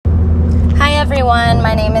everyone.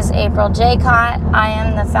 My name is April Jaycott. I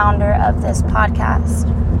am the founder of this podcast.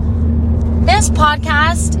 This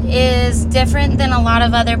podcast is different than a lot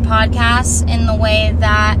of other podcasts in the way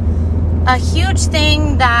that a huge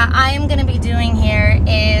thing that I am going to be doing here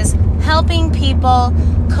is helping people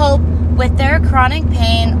cope with their chronic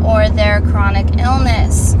pain or their chronic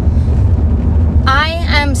illness. I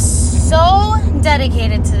am so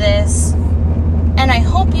dedicated to this, and I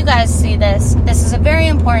hope you guys see this. This is a very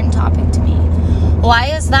important topic to me.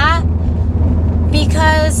 Why is that?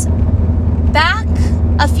 Because back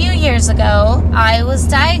a few years ago, I was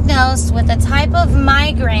diagnosed with a type of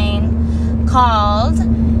migraine called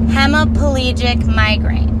hemiplegic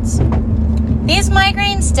migraines. These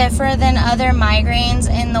migraines differ than other migraines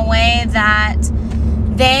in the way that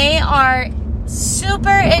they are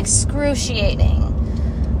super excruciating.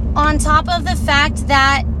 On top of the fact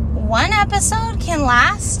that one episode can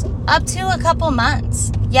last up to a couple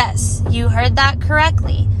months. Yes, you heard that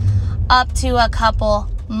correctly. Up to a couple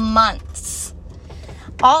months.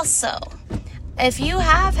 Also, if you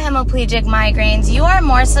have hemiplegic migraines, you are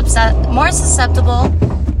more susceptible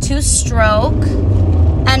to stroke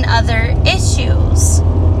and other issues.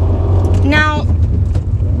 Now,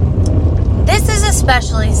 this is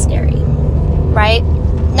especially scary, right?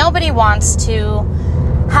 Nobody wants to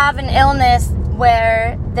have an illness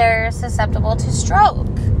where they're susceptible to stroke.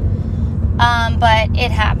 But it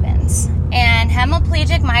happens. And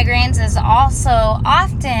hemiplegic migraines is also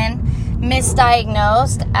often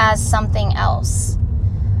misdiagnosed as something else,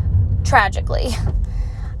 tragically.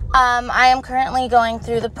 I am currently going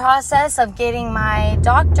through the process of getting my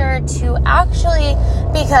doctor to actually,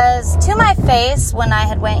 because to my face when I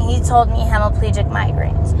had went, he told me hemiplegic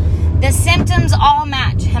migraines. The symptoms all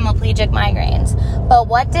match hemiplegic migraines. But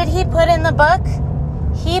what did he put in the book?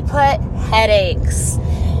 He put headaches.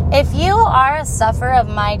 If you are a sufferer of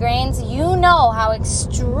migraines, you know how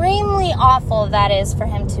extremely awful that is for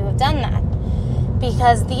him to have done that.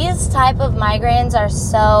 Because these type of migraines are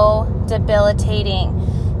so debilitating.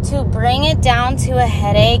 To bring it down to a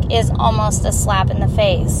headache is almost a slap in the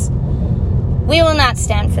face. We will not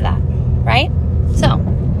stand for that, right? So,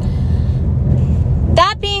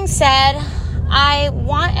 that being said, I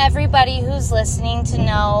want everybody who's listening to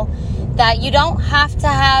know that you don't have to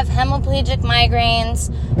have hemiplegic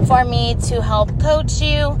migraines for me to help coach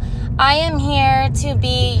you. I am here to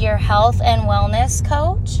be your health and wellness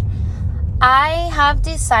coach. I have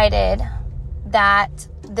decided that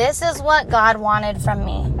this is what God wanted from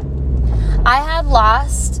me.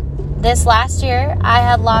 This last year, I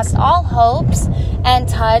had lost all hopes and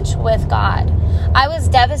touch with God. I was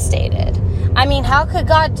devastated. I mean, how could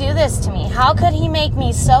God do this to me? How could He make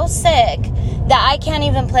me so sick that I can't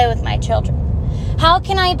even play with my children? How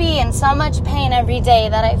can I be in so much pain every day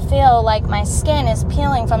that I feel like my skin is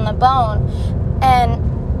peeling from the bone?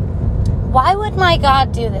 And why would my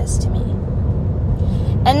God do this to me?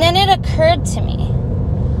 And then it occurred to me,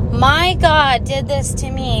 my God did this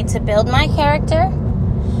to me to build my character,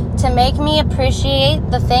 to make me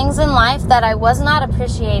appreciate the things in life that I was not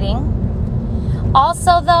appreciating.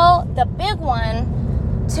 Also, though, the big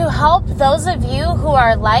one, to help those of you who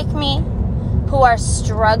are like me, who are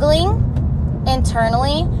struggling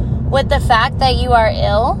internally with the fact that you are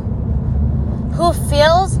ill, who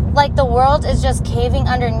feels like the world is just caving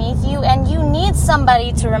underneath you and you need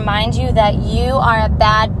somebody to remind you that you are a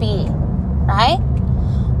bad bee, right?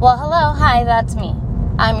 Well, hello, hi, that's me.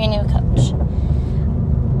 I'm your new coach.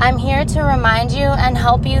 I'm here to remind you and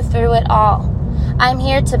help you through it all. I'm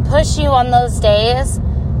here to push you on those days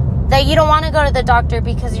that you don't want to go to the doctor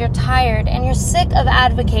because you're tired and you're sick of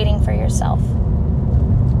advocating for yourself.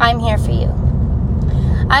 I'm here for you.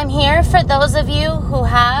 I'm here for those of you who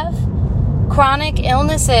have chronic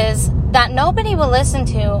illnesses that nobody will listen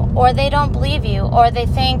to, or they don't believe you, or they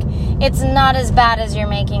think it's not as bad as you're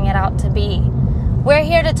making it out to be. We're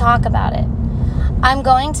here to talk about it. I'm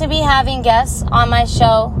going to be having guests on my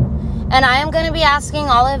show, and I am going to be asking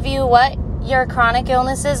all of you what your chronic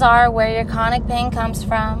illnesses are, where your chronic pain comes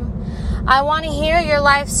from. I want to hear your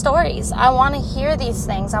life stories. I want to hear these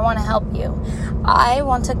things. I want to help you. I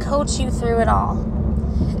want to coach you through it all.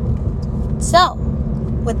 So,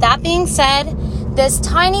 with that being said, this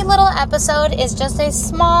tiny little episode is just a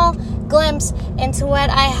small glimpse into what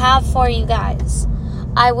I have for you guys.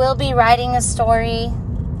 I will be writing a story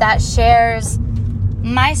that shares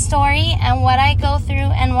my story and what I go through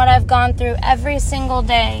and what I've gone through every single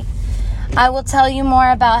day. I will tell you more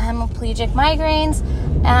about hemiplegic migraines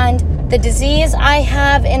and the disease I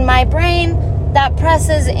have in my brain that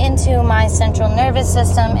presses into my central nervous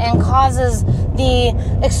system and causes the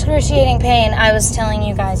excruciating pain I was telling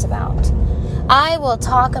you guys about. I will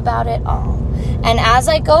talk about it all. And as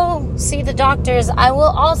I go see the doctors, I will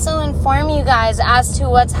also inform you guys as to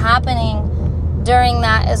what's happening during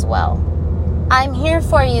that as well. I'm here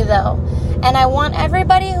for you though. And I want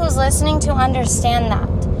everybody who's listening to understand that.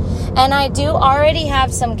 And I do already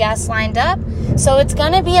have some guests lined up. So it's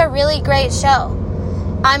going to be a really great show.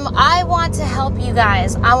 I want to help you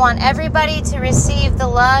guys. I want everybody to receive the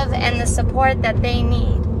love and the support that they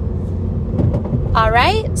need.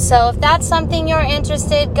 Alright, so if that's something you're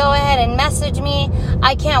interested, go ahead and message me.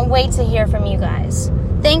 I can't wait to hear from you guys.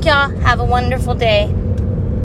 Thank y'all. Have a wonderful day.